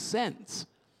no sense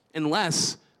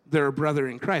unless they're a brother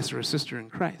in Christ or a sister in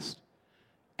Christ.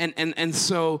 And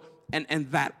so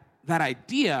that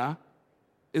idea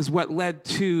is what led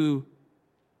to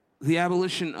the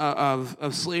abolition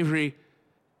of slavery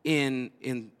in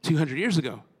 200 years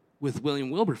ago with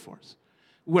William Wilberforce,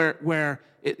 where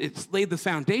it's laid the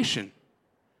foundation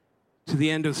to the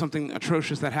end of something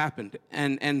atrocious that happened.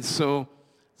 And so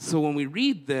when we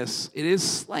read this, it is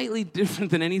slightly different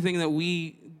than anything that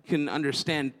we can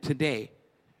understand today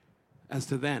as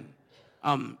to then.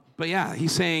 But yeah,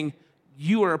 he's saying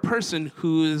you are a person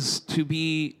who is to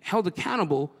be held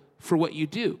accountable for what you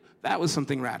do. That was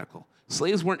something radical.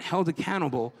 Slaves weren't held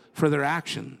accountable for their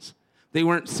actions. They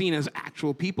weren't seen as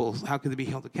actual people. How could they be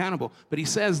held accountable? But he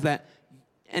says that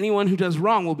anyone who does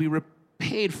wrong will be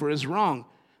repaid for his wrong.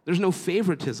 There's no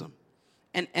favoritism.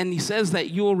 And he says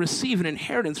that you will receive an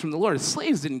inheritance from the Lord.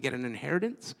 Slaves didn't get an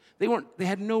inheritance. They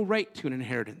had no right to an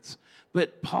inheritance.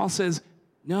 But Paul says,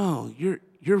 no,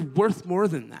 you're worth more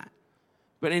than that.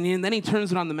 But and then he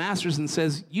turns it on the masters and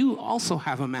says, you also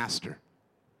have a master.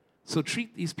 So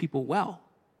treat these people well.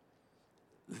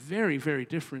 Very, very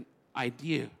different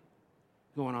idea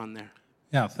going on there.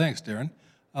 Yeah, thanks, Darren.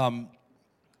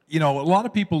 You know, a lot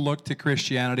of people looked to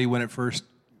Christianity when it first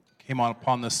came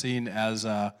upon the scene as,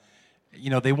 you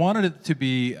know, they wanted it to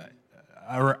be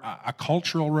a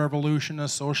cultural revolution, a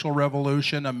social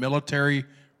revolution, a military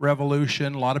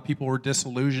revolution. A lot of people were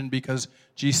disillusioned because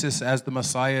Jesus, as the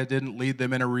Messiah, didn't lead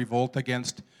them in a revolt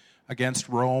against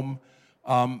Rome.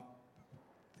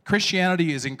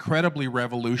 Christianity is incredibly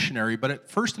revolutionary, but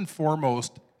first and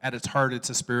foremost, at its heart, it's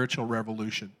a spiritual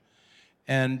revolution.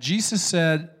 And Jesus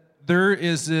said, there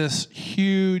is this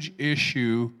huge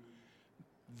issue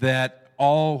that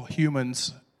all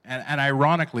humans, and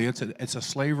ironically, it's a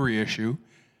slavery issue,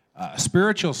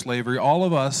 spiritual slavery. All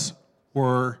of us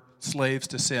were slaves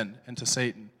to sin and to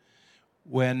Satan.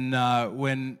 When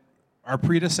our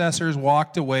predecessors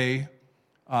walked away,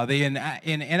 they in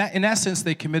essence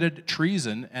they committed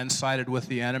treason and sided with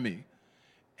the enemy,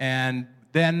 and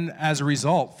then as a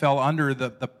result fell under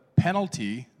the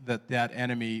penalty that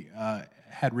enemy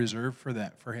had reserved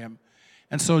for him.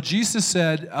 And so Jesus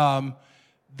said,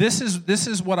 this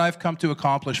is what I've come to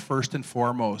accomplish first and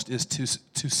foremost, is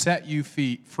to set you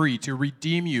free, to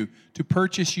redeem you, to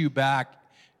purchase you back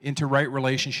into right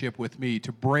relationship with me,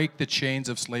 to break the chains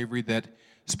of slavery that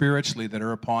spiritually that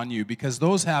are upon you, because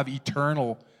those have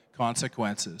eternal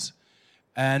consequences.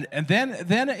 And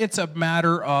then it's a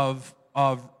matter of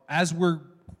as we're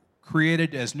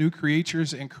created as new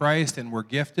creatures in Christ and we're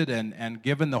gifted and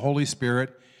given the Holy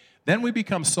Spirit, then we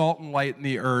become salt and light in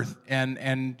the earth,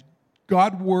 and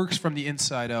God works from the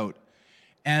inside out.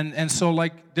 And so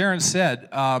like Darren said,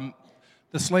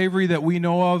 the slavery that we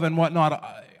know of and whatnot,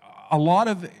 a lot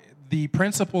of the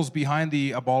principles behind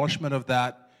the abolishment of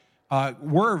that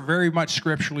were very much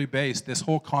scripturally based. This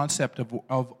whole concept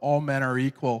of all men are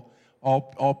equal,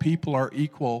 all people are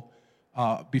equal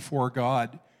before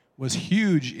God was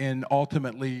huge in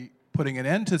ultimately putting an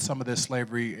end to some of this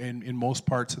slavery in most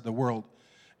parts of the world.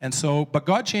 And so, but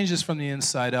God changes from the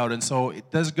inside out. And so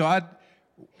is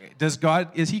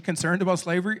he concerned about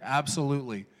slavery?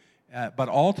 Absolutely. But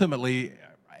ultimately,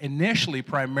 initially,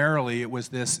 primarily, it was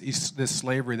this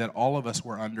slavery that all of us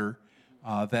were under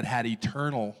that had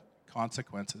eternal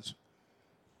consequences.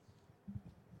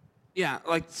 Yeah,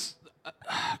 like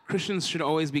Christians should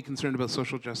always be concerned about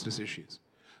social justice issues.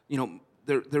 You know,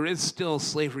 there is still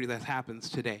slavery that happens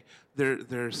today.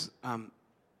 There's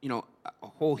you know, a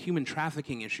whole human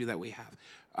trafficking issue that we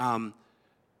have.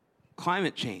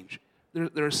 Climate change.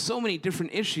 There are so many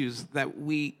different issues that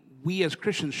we as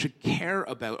Christians should care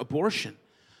about. Abortion.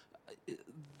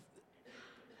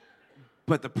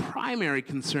 But the primary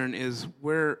concern is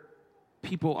where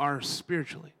people are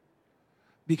spiritually.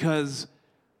 Because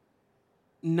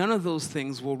none of those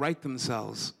things will right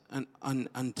themselves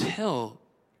until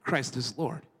Christ is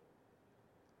Lord.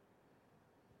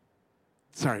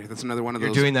 Sorry, that's another one of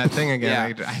those. You're doing that thing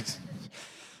again. Yeah.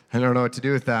 I don't know what to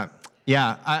do with that.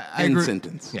 Yeah, I End agree.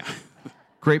 sentence. Yeah,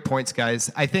 great points,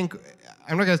 guys. I think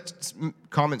I'm not going to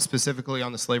comment specifically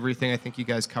on the slavery thing. I think you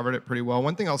guys covered it pretty well.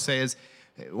 One thing I'll say is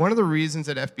one of the reasons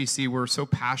at FBC we're so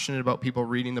passionate about people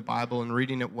reading the Bible and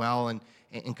reading it well and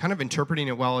kind of interpreting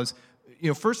it well is, you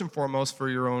know, first and foremost for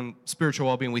your own spiritual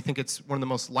well-being. We think it's one of the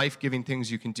most life-giving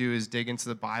things you can do is dig into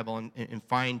the Bible and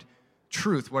find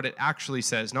truth, what it actually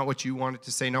says, not what you want it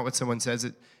to say, not what someone says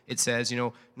it says, you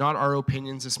know, not our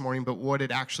opinions this morning, but what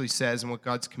it actually says and what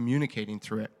God's communicating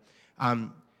through it.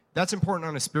 That's important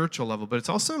on a spiritual level, but it's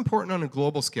also important on a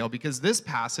global scale because this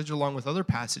passage, along with other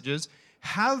passages,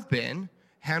 have been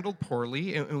handled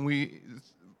poorly, and we,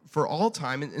 for all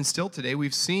time, and still today,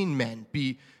 we've seen men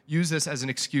use this as an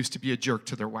excuse to be a jerk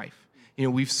to their wife. You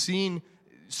know, we've seen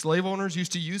slave owners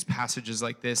used to use passages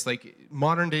like this, like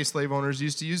modern-day slave owners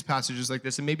used to use passages like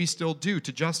this, and maybe still do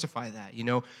to justify that. You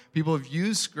know, people have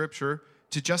used Scripture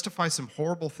to justify some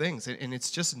horrible things, and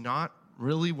it's just not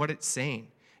really what it's saying.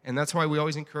 And that's why we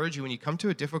always encourage you, when you come to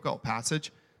a difficult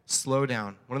passage, slow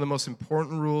down. One of the most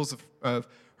important rules of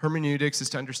hermeneutics is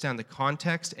to understand the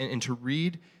context and to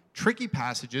read tricky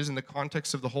passages in the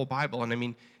context of the whole Bible. And I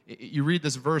mean, you read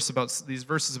these verses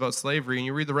about slavery, and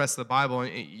you read the rest of the Bible,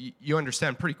 and you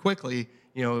understand pretty quickly,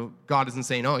 God isn't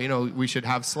saying, we should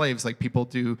have slaves like people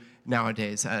do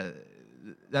nowadays.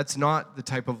 That's not the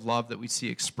type of love that we see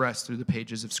expressed through the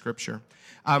pages of Scripture.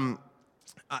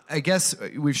 I guess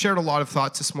we've shared a lot of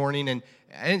thoughts this morning, and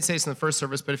I didn't say this in the first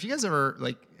service, but if you guys ever,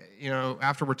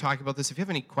 after we're talking about this, if you have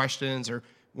any questions or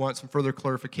want some further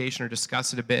clarification or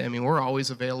discuss it a bit, I mean, we're always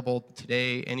available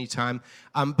today, anytime.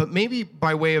 But maybe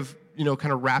by way of,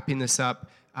 kind of wrapping this up,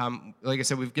 like I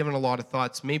said, we've given a lot of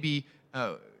thoughts. Maybe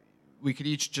we could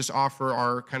each just offer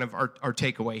our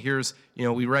takeaway. Here's,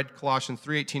 we read Colossians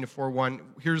 3:18 to 4:1.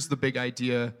 Here's the big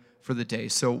idea for the day.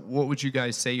 So what would you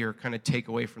guys say your kind of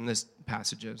takeaway from this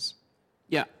passage is?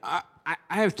 Yeah, I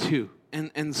have two.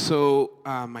 And so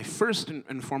my first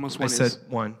and foremost one is... I said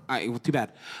one. Well, too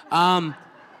bad.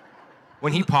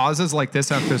 When he pauses like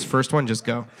this after his first one, just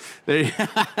go. Yeah,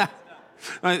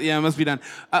 it must be done.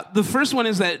 The first one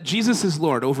is that Jesus is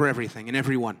Lord over everything and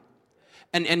everyone.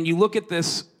 And you look at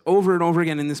this over and over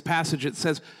again in this passage. It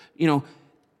says,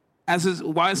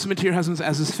 wives submit to your husbands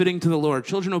as is fitting to the Lord.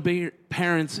 Children, obey your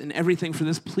parents in everything, for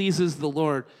this pleases the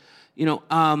Lord.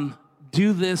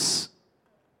 Do this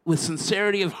with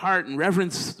sincerity of heart and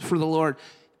reverence for the Lord,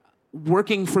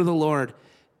 working for the Lord.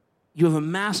 You have a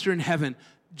master in heaven.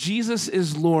 Jesus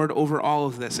is Lord over all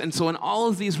of this. And so in all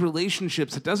of these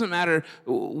relationships, it doesn't matter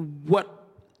what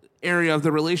area of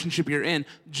the relationship you're in,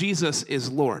 Jesus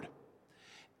is Lord.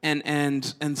 And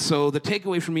so the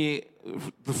takeaway for me,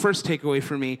 the first takeaway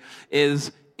for me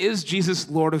is Jesus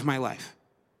Lord of my life?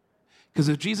 Because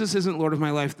if Jesus isn't Lord of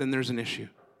my life, then there's an issue.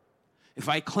 If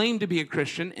I claim to be a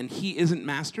Christian and he isn't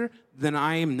master, then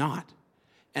I am not.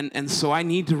 And so I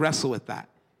need to wrestle with that.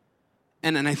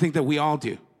 And I think that we all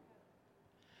do.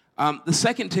 The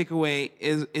second takeaway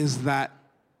is that...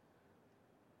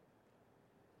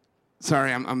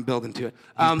 Sorry, I'm building to it.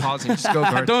 Pausing, just go,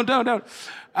 Bart. Don't.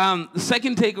 The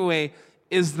second takeaway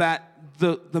is that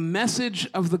the message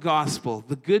of the gospel,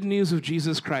 the good news of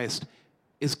Jesus Christ,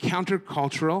 is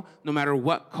countercultural no matter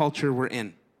what culture we're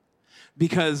in.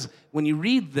 Because when you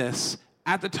read this,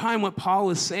 at the time what Paul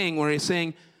is saying, where he's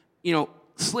saying,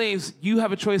 slaves, you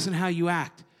have a choice in how you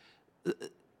act.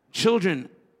 Children,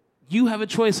 you have a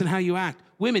choice in how you act.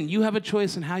 Women, you have a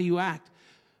choice in how you act.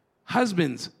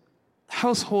 Husbands,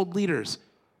 household leaders,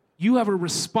 you have a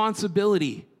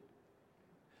responsibility.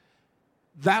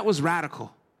 That was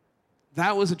radical.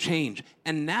 That was a change.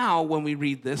 And now when we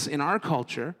read this in our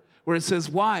culture, where it says,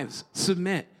 wives,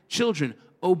 submit, children,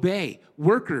 obey,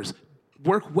 workers,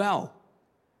 work well,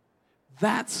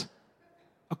 that's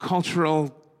a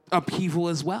cultural upheaval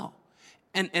as well.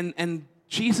 And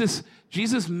Jesus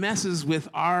messes with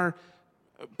our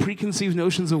preconceived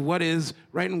notions of what is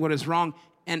right and what is wrong,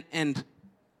 and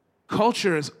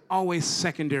culture is always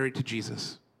secondary to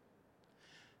Jesus.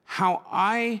 How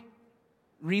I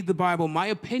read the Bible, my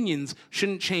opinions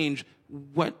shouldn't change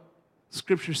what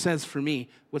Scripture says for me.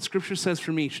 What Scripture says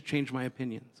for me should change my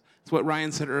opinions. It's what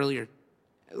Ryan said earlier,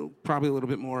 probably a little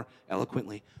bit more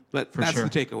eloquently, but that's the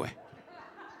takeaway.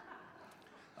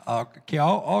 Okay,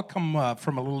 I'll come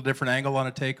from a little different angle on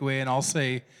a takeaway, and I'll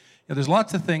say, there's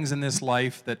lots of things in this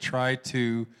life that try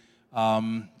to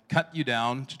cut you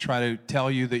down, to try to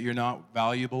tell you that you're not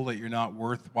valuable, that you're not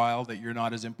worthwhile, that you're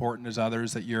not as important as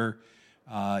others, that you're,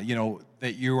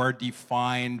 that you are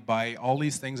defined by all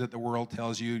these things that the world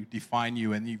tells you define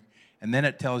you, and then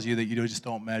it tells you that you just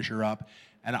don't measure up.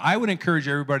 And I would encourage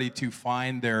everybody to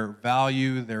find their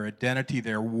value, their identity,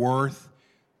 their worth,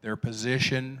 their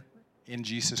position in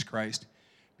Jesus Christ.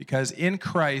 Because in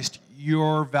Christ,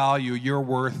 your value, your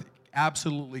worth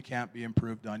absolutely can't be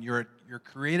improved on. You're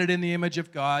created in the image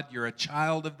of God. You're a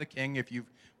child of the King if you've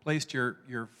placed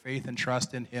your faith and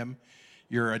trust in Him.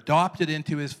 You're adopted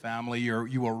into His family.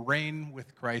 You will reign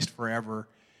with Christ forever.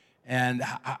 And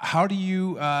how do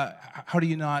you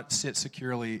not sit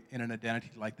securely in an identity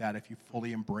like that if you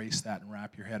fully embrace that and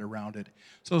wrap your head around it?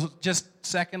 So just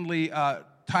secondly,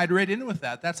 tied right in with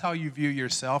that, that's how you view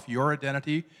yourself, your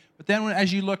identity. But then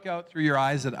as you look out through your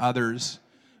eyes at others,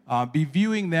 be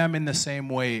viewing them in the same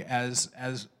way as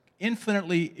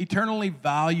infinitely, eternally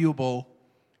valuable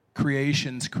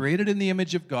creations created in the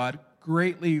image of God,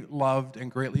 greatly loved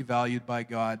and greatly valued by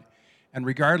God. And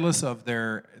regardless of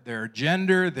their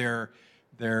gender,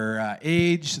 their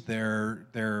age,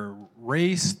 their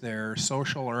race, their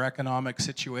social or economic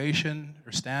situation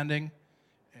or standing,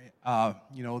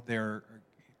 they're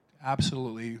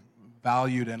absolutely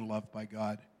valued and loved by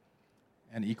God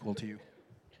and equal to you.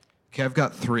 Okay, I've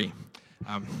got three.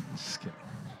 Just kidding.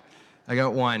 I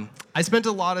got one. I spent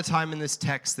a lot of time in this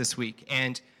text this week,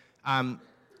 and I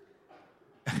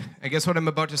guess what I'm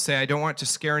about to say, I don't want to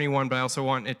scare anyone, but I also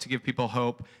want it to give people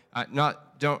hope. I'm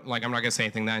not going to say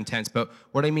anything that intense, but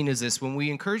what I mean is this. When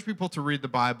we encourage people to read the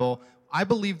Bible, I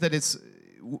believe that it's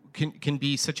can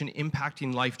be such an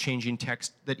impacting, life-changing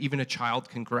text that even a child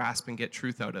can grasp and get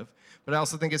truth out of. But I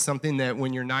also think it's something that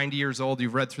when you're 90 years old,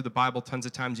 you've read through the Bible tons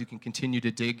of times, you can continue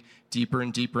to dig deeper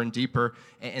and deeper and deeper.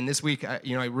 And this week, I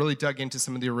really dug into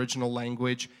some of the original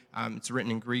language. It's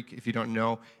written in Greek, if you don't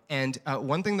know. And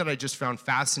one thing that I just found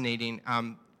fascinating,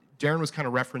 Darren was kind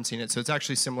of referencing it, so it's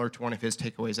actually similar to one of his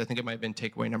takeaways. I think it might have been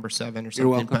takeaway number 7 or something.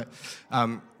 You're welcome.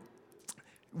 But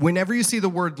whenever you see the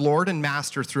word Lord and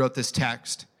Master throughout this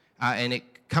text, and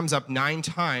it comes up 9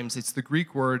 times, it's the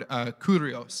Greek word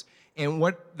kurios. And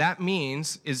what that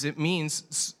means is it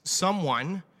means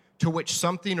someone to which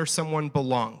something or someone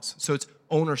belongs. So it's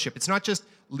ownership. It's not just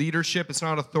leadership. It's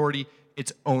not authority.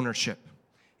 It's ownership.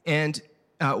 And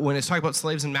when it's talking about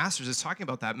slaves and masters, it's talking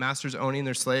about that. Masters owning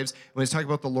their slaves. When it's talking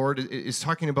about the Lord, it's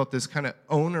talking about this kind of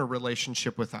owner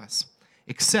relationship with us.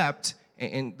 Except,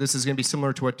 and this is going to be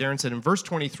similar to what Darren said in verse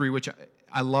 23, which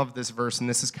I love this verse, and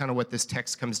this is kind of what this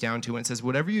text comes down to. And it says,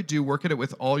 whatever you do, work at it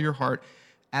with all your heart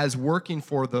as working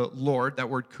for the Lord, that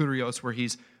word kurios, where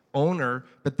he's owner.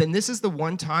 But then this is the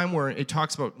one time where it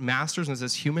talks about masters and it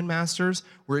says human masters,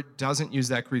 where it doesn't use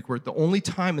that Greek word, the only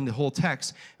time in the whole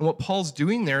text. And what Paul's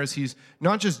doing there is he's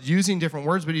not just using different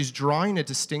words, but he's drawing a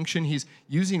distinction. He's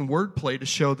using wordplay to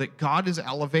show that God is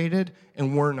elevated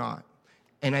and we're not.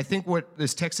 And I think what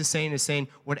this text is saying,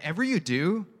 whatever you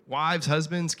do, wives,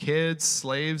 husbands, kids,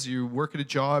 slaves, you work at a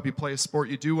job, you play a sport,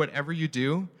 you do whatever you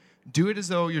do it as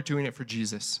though you're doing it for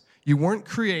Jesus. You weren't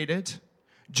created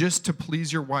just to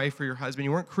please your wife or your husband.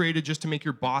 You weren't created just to make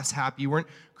your boss happy. You weren't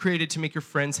created to make your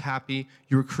friends happy.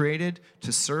 You were created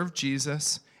to serve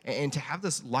Jesus and to have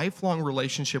this lifelong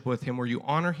relationship with him where you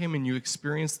honor him and you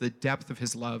experience the depth of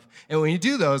his love. And when you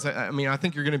do those, I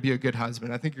think you're going to be a good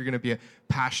husband. I think you're going to be a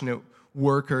passionate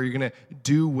worker. You're going to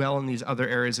do well in these other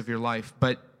areas of your life.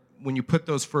 But when you put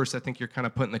those first, I think you're kind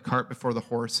of putting the cart before the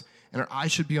horse. And our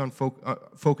eyes should be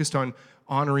focused on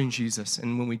honoring Jesus.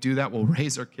 And when we do that, we'll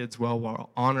raise our kids well, we'll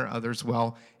honor others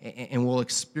well, and we'll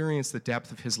experience the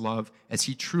depth of his love as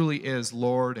he truly is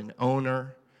Lord and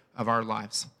owner of our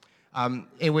lives.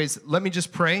 Anyways, let me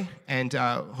just pray, and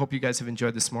hope you guys have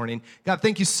enjoyed this morning. God,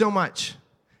 thank you so much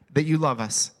that you love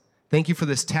us. Thank you for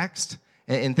this text,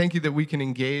 and thank you that we can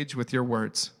engage with your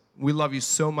words. We love you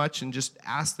so much, and just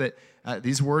ask that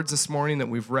these words this morning that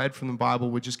we've read from the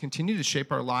Bible would just continue to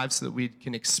shape our lives so that we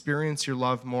can experience your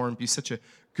love more and be such a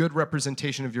good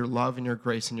representation of your love and your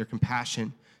grace and your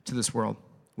compassion to this world.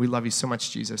 We love you so much,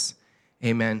 Jesus.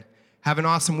 Amen. Have an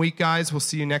awesome week, guys. We'll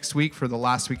see you next week for the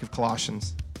last week of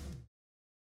Colossians.